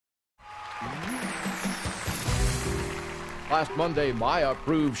Last Monday, Maya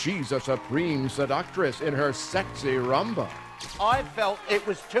proved she's a supreme seductress in her sexy rumba. I felt it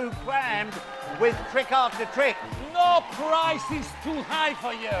was too crammed with trick after trick. No price is too high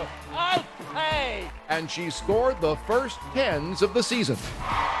for you. I'll pay. And she scored the first tens of the season.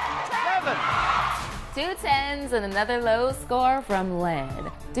 7. 2 tens and another low score from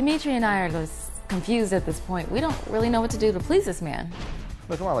Led. Dmitry and I are just confused at this point. We don't really know what to do to please this man.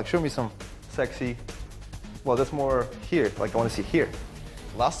 Look, come on, like, show me some sexy. Well, that's more here. Like, I want to see here.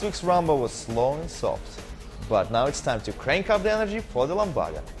 Last week's rumba was slow and soft, but now it's time to crank up the energy for the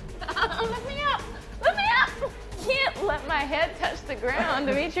lambada. Let me up! Let me up! Can't let my head touch the ground,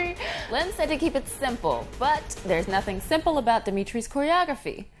 Dmitry. Len said to keep it simple, but there's nothing simple about Dmitry's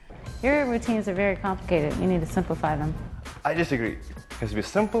choreography. Your routines are very complicated. You need to simplify them. I disagree. It has to be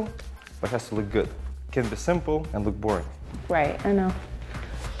simple, but it has to look good. It can be simple and look boring. Right, I know.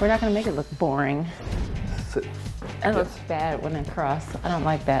 We're not going to make it look boring. Sit. It looks bad when it cross. I don't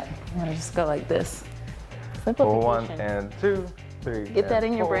like that. I want to just go like this. For 1 and 2, 3. Get that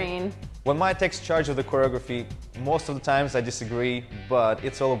in your 4. brain. When Maya takes charge of the choreography, most of the times I disagree, but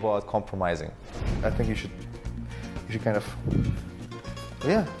it's all about compromising. I think you should kind of.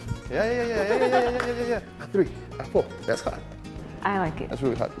 Yeah. 3, 4. That's hot. I like it. That's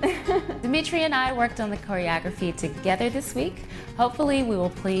really hot. Dmitry and I worked on the choreography together this week. Hopefully we will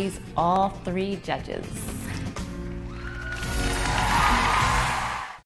please all 3 judges.